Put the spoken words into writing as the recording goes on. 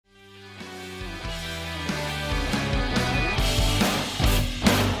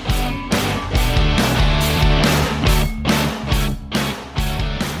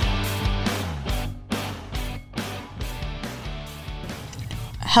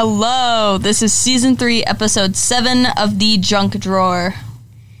Hello, this is Season 3, Episode 7 of The Junk Drawer.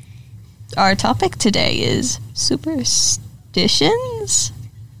 Our topic today is superstitions.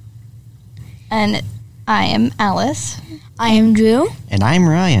 And I am Alice. I am Drew. And I'm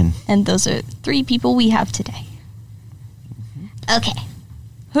Ryan. And those are 3 people we have today. Okay.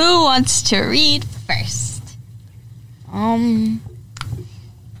 Who wants to read first?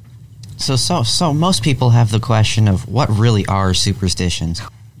 So most people have the question of what really are superstitions?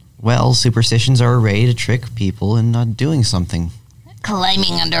 Well, superstitions are a way to trick people into not doing something.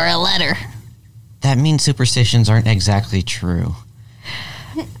 Climbing under a ladder. That means superstitions aren't exactly true.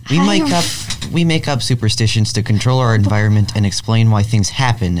 We make up superstitions to control our environment and explain why things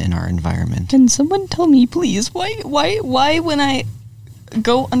happen in our environment. Can someone tell me, please, why when I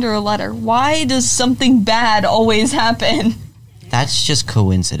go under a ladder, why does something bad always happen? That's just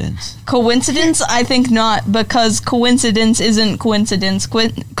coincidence. Coincidence? I think not, because coincidence isn't coincidence.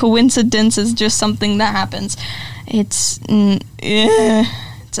 Coincidence is just something that happens. It's a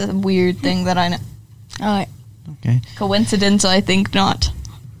weird thing that I know. Alright. Okay. Coincidence, I think not.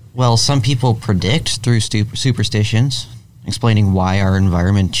 Well, some people predict through superstitions, explaining why our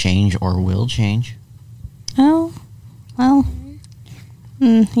environment change or will change. Oh, well,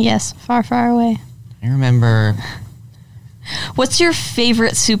 yes, far, far away. I remember... What's your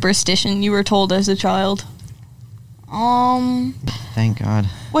favorite superstition you were told as a child? Thank God.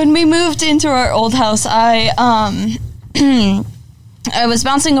 When we moved into our old house, I was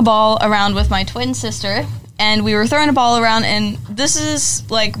bouncing a ball around with my twin sister, and we were throwing a ball around, and this is,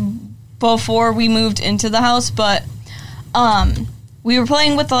 like, before we moved into the house, but, we were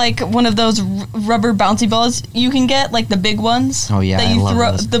playing with, like, one of those rubber bouncy balls you can get, like the big ones. Oh, yeah, that you I love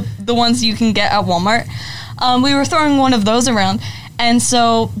throw, those. the ones you can get at Walmart. We were throwing one of those around, and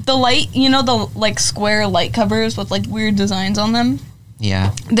so the light, the, like, square light covers with, like, weird designs on them?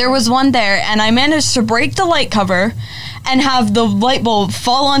 Yeah. There was one there, and I managed to break the light cover and have the light bulb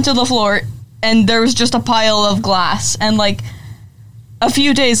fall onto the floor, and there was just a pile of glass, and, like, a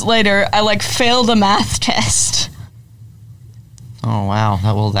few days later, I, like, failed a math test. Oh, wow.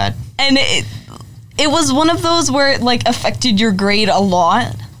 And it was one of those where it, like, affected your grade a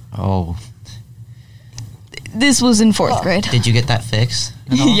lot. Oh. This was in 4th grade. Did you get that fixed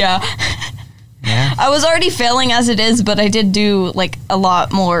at all? Yeah. Yeah? I was already failing as it is, but I did do, like, a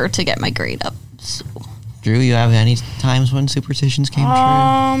lot more to get my grade up. So. Drew, you have any times when superstitions came true?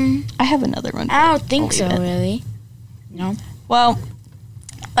 I have another one. I don't think so, really. No. Well,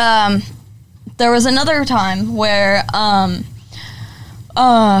 there was another time where,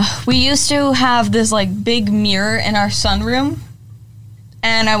 we used to have this, like, big mirror in our sunroom,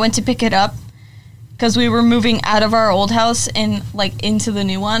 and I went to pick it up, because we were moving out of our old house and, like, into the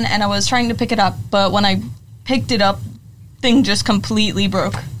new one, and I was trying to pick it up, but when I picked it up, thing just completely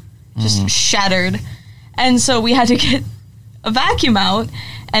broke. Just shattered. And so we had to get a vacuum out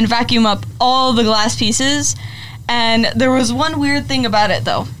and vacuum up all the glass pieces, and there was one weird thing about it,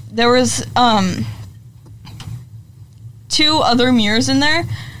 though. There was, 2 other mirrors in there,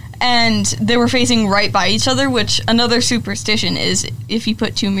 and they were facing right by each other, which another superstition is if you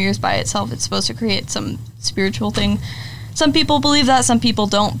put 2 mirrors by itself, it's supposed to create some spiritual thing. Some people believe that, some people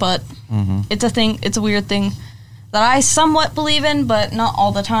don't, but it's a thing, it's a weird thing that I somewhat believe in, but not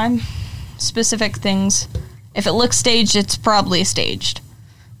all the time. Specific things. If it looks staged, it's probably staged,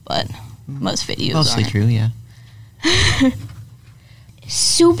 but most videos Mostly aren't. true, yeah.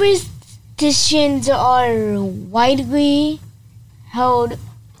 Superstitions are widely held...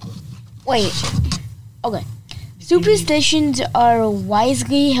 Okay. Superstitions are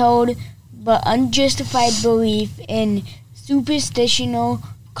wisely held but unjustified belief in superstitional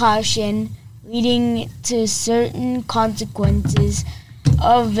caution leading to certain consequences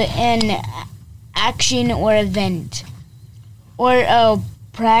of an action or event, or a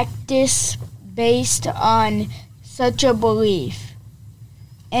practice based on such a belief.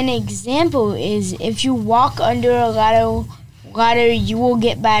 An example is if you walk under a ladder, you will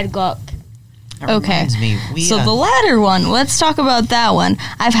get bad luck. That Okay, reminds me, so the ladder one, let's talk about that one.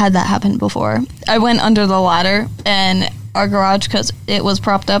 I've had that happen before. I went under the ladder in our garage because it was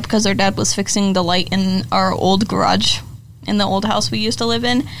propped up because our dad was fixing the light in our old garage in the old house we used to live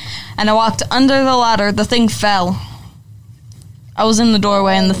in. And I walked under the ladder, the thing fell. I was in the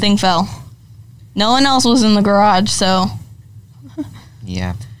doorway and the thing fell. No one else was in the garage, so...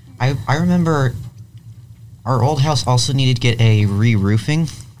 Yeah. I remember our old house also needed to get a re-roofing,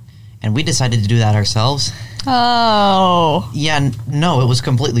 and we decided to do that ourselves. Oh. Yeah, no, it was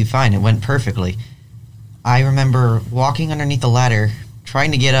completely fine. It went perfectly. I remember walking underneath the ladder, trying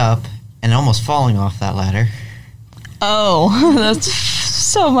to get up, and almost falling off that ladder. Oh, that's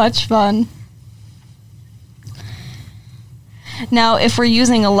so much fun. Now, if we're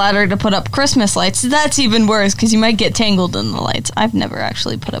using a ladder to put up Christmas lights, that's even worse because you might get tangled in the lights. I've never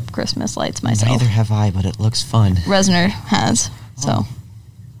actually put up Christmas lights myself. Neither have I, but it looks fun. Resner has, so Oh.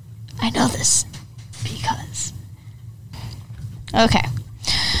 I know this because. Okay.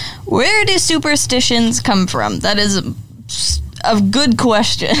 Where do superstitions come from? That is a good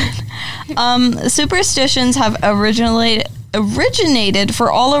question. Superstitions have originated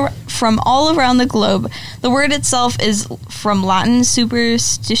from all around the globe. The word itself is from Latin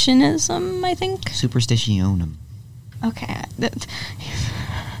superstitionism, I think. Superstitionum. Okay.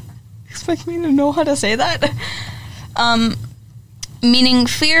 Expect me to know how to say that? Meaning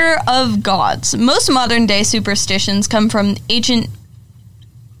fear of gods. Most modern day superstitions come from ancient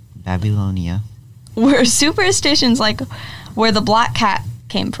Babylonia. where superstitions like where the black cat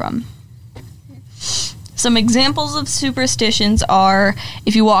came from. Some examples of superstitions are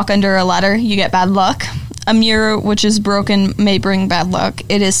if you walk under a ladder, you get bad luck. A mirror which is broken may bring bad luck.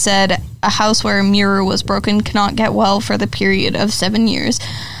 It is said a house where a mirror was broken cannot get well for the period of 7 years.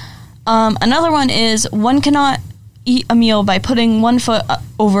 Another one is one cannot eat a meal by putting one foot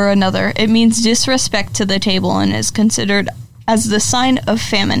over another. It means disrespect to the table and is considered as the sign of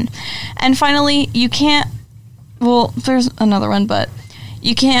famine. And finally, you can't, well, there's another one, but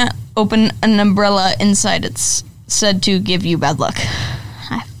you can't open an umbrella inside. It's said to give you bad luck.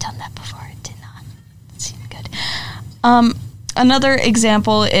 I've done that before. It did not seem good. Another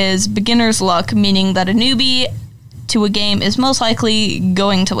example is beginner's luck, meaning that a newbie to a game is most likely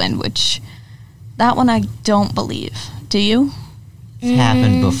going to win, which that one I don't believe. Do you? It's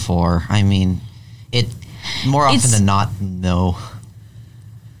happened before. I mean, it more often than not, no.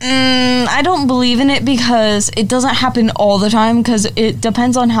 I don't believe in it because it doesn't happen all the time because it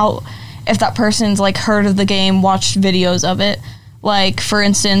depends on how, if that person's like heard of the game, watched videos of it. Like, for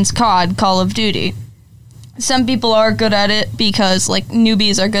instance, COD, Call of Duty. Some people are good at it because, like,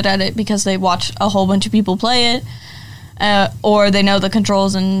 newbies are good at it because they watch a whole bunch of people play it, or they know the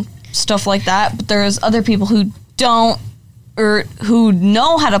controls and stuff like that. But there's other people who don't, or who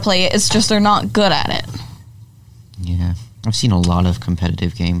know how to play it, it's just they're not good at it. Yeah. I've seen a lot of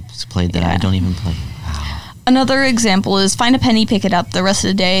competitive games played that I don't even play. Wow. Another example is find a penny, pick it up. The rest of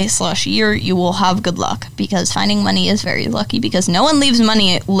the day/year, you will have good luck because finding money is very lucky because no one leaves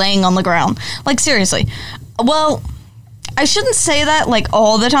money laying on the ground. Like, seriously. Well, I shouldn't say that, like,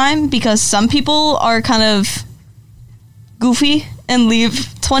 all the time because some people are kind of goofy and leave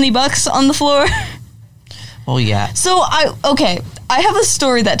 $20 on the floor. Well, yeah. So, I have a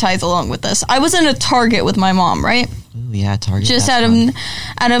story that ties along with this. I was in a Target with my mom, right? Ooh, yeah, Target. Just out of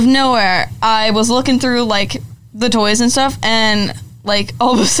nowhere, I was looking through, like, the toys and stuff, and, like,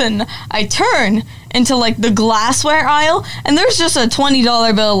 all of a sudden, I turn into, like, the glassware aisle, and there's just a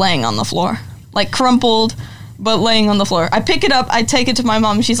 $20 bill laying on the floor. Like, crumpled, but laying on the floor. I pick it up, I take it to my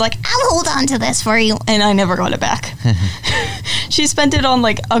mom, and she's like, I'll hold on to this for you. And I never got it back. She spent it on,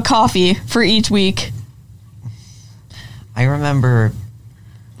 like, a coffee for each week. I remember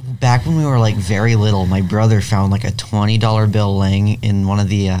back when we were like very little, my brother found like a $20 bill laying in one of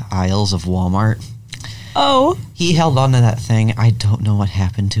the aisles of Walmart. Oh. He held on to that thing. I don't know what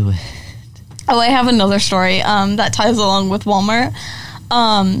happened to it. Oh, I have another story that ties along with Walmart.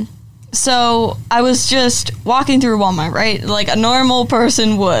 So I was just walking through Walmart, right? Like a normal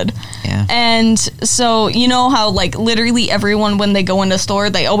person would. Yeah. And so, you know how like literally everyone, when they go in a store,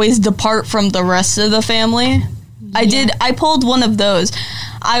 they always depart from the rest of the family? Yeah. I pulled one of those.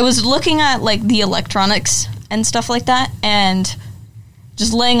 I was looking at like the electronics and stuff like that, and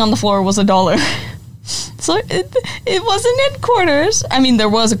just laying on the floor was $1. So it wasn't in quarters. I mean, there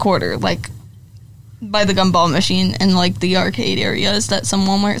was a quarter, like by the gumball machine and like the arcade areas that some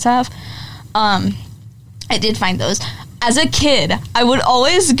Walmarts have. I did find those. As a kid, I would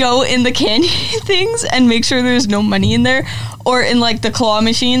always go in the candy things and make sure there's no money in there, or in like the claw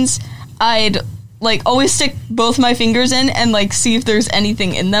machines, I'd like always stick both my fingers in and like see if there's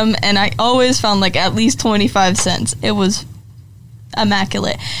anything in them, and I always found like at least 25 cents. It was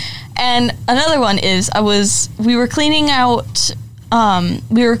immaculate. And another one is we were cleaning our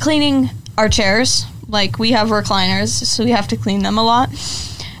chairs. Like, we have recliners, so we have to clean them a lot.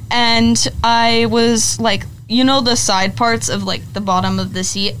 And I was like, you know, the side parts of like the bottom of the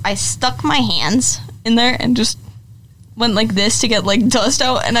seat, I stuck my hands in there and just went like this to get like dust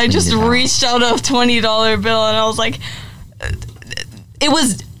out, and I just reached out a $20 bill, and I was like, it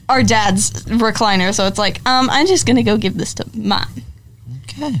was our dad's recliner, so it's like, I'm just gonna go give this to Mom.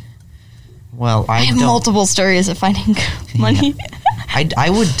 Okay. Well, I have multiple stories of finding money. Yeah. I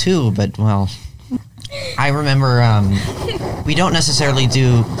would too, but well, I remember We don't necessarily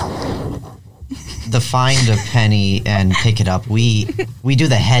do the find a penny and pick it up. We do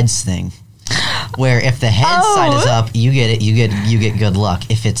the heads thing, where if the head side is up, you get it. You get good luck.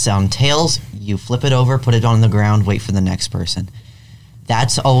 If it's on tails, you flip it over, put it on the ground, wait for the next person.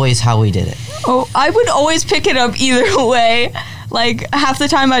 That's always how we did it. Oh, I would always pick it up either way. Like, half the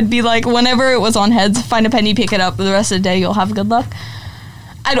time I'd be like, whenever it was on heads, find a penny, pick it up. The rest of the day, you'll have good luck.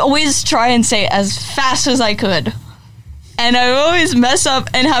 I'd always try and say it as fast as I could. And I would always mess up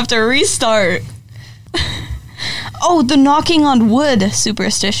and have to restart. Oh, the knocking on wood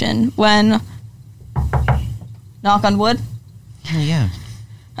superstition. When... Knock on wood? Oh, yeah.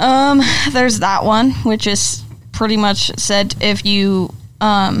 There's that one, which is pretty much said if you,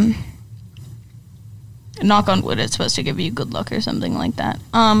 knock on wood, it's supposed to give you good luck or something like that.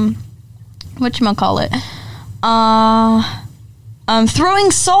 Whatchamacallit?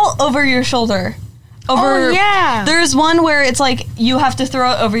 Throwing salt over your shoulder. There's one where it's like you have to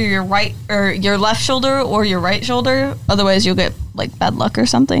throw it over your right or your left shoulder or your right shoulder, otherwise you'll get like bad luck or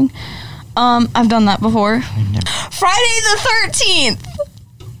something. I've done that before. Friday the 13th.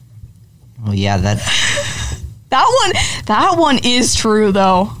 Oh yeah, that one is true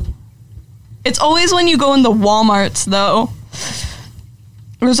though. It's always when you go in the Walmarts though.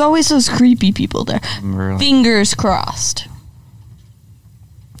 There's always those creepy people there. Really? Fingers crossed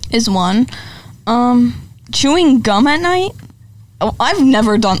is one. Chewing gum at night? Oh, I've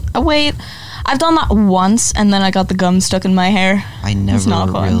never done... Oh, wait. I've done that once, and then I got the gum stuck in my hair. I never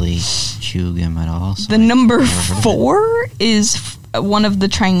really chew gum at all. So the number 4 is one of the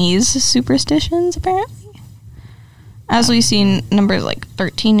Chinese superstitions, apparently. As we've seen, numbers like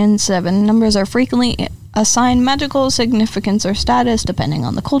 13 and 7, numbers are frequently assigned magical significance or status, depending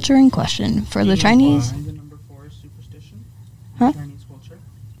on the culture in question. For the Chinese... The number 4 superstition? Huh? Chinese culture?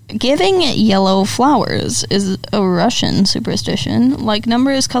 Giving yellow flowers is a Russian superstition. Like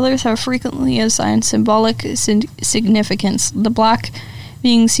numbers, colors are frequently assigned symbolic significance. The black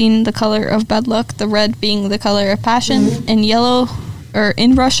being seen the color of bad luck, the red being the color of passion, and yellow, or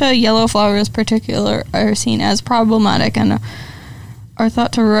in Russia, yellow flowers particular are seen as problematic and are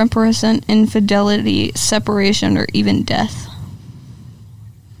thought to represent infidelity, separation, or even death.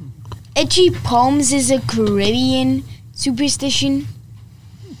 Itchy palms is a Caribbean superstition.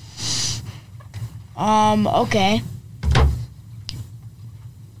 Okay.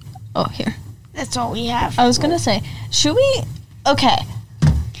 Oh, here. That's all we have. I was gonna say, should we... Okay.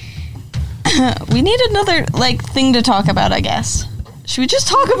 We need another, thing to talk about, I guess. Should we just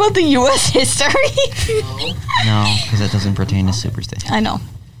talk about the U.S. history? No, because it doesn't pertain to superstition. I know.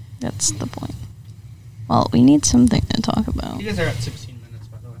 That's the point. Well, we need something to talk about. You guys are at 16 minutes,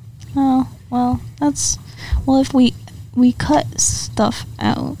 by the way. Oh, well, that's... Well, if we cut stuff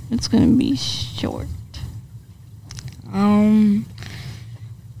out, it's gonna be short.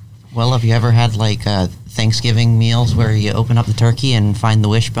 Well, have you ever had, Thanksgiving meals where you open up the turkey and find the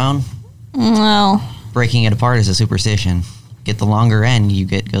wishbone? Well... Breaking it apart is a superstition. Get the longer end, you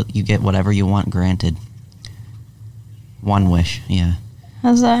get whatever you want granted. One wish, yeah.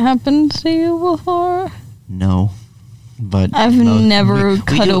 Has that happened to you before? No, but... I've never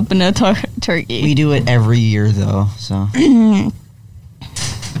cut open a turkey. We do it every year, though, so...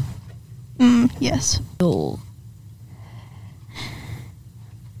 Yes.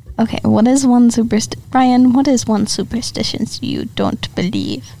 Okay, what is one Brian, what is one superstition you don't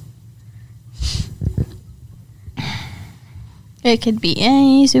believe? It could be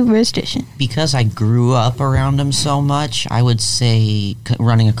any superstition. Because I grew up around them so much, I would say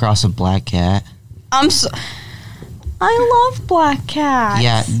running across a black cat. I love black cats.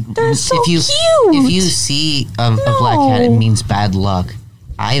 Yeah. They're so cute. If you see a black cat, it means bad luck.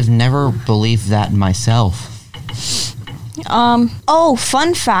 I've never believed that myself. Fun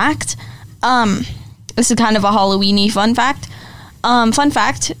fact. This is kind of a Halloween-y fun fact.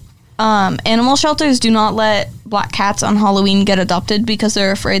 Animal shelters do not let black cats on Halloween get adopted because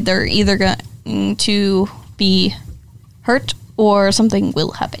they're afraid they're either going to be hurt or something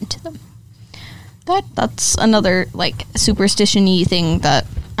will happen to them. That's another, superstition-y thing that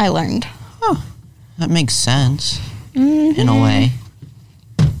I learned. Huh. That makes sense. Mm-hmm. In a way.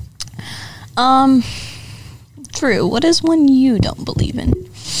 True. What is one you don't believe in?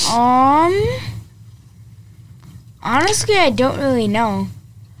 Honestly, I don't really know.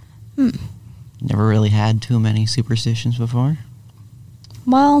 Never really had too many superstitions before?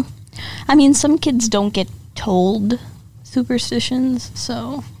 Well, some kids don't get told superstitions,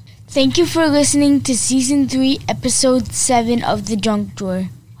 so... Thank you for listening to Season 3, Episode 7 of The Junk Drawer.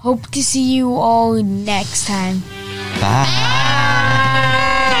 Hope to see you all next time. Bye.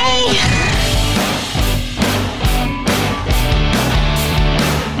 Bye.